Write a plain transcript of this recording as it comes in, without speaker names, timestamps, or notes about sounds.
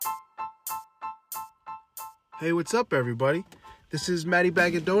Hey, what's up, everybody? This is Matty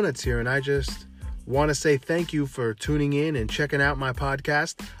Bag of Donuts here, and I just want to say thank you for tuning in and checking out my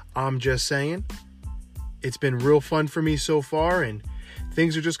podcast. I'm just saying. It's been real fun for me so far, and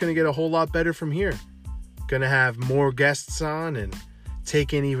things are just going to get a whole lot better from here. Going to have more guests on and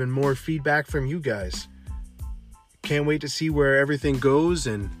take in even more feedback from you guys. Can't wait to see where everything goes,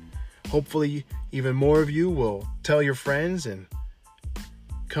 and hopefully even more of you will tell your friends and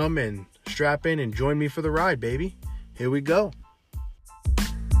come and strap in and join me for the ride, baby. Here we go.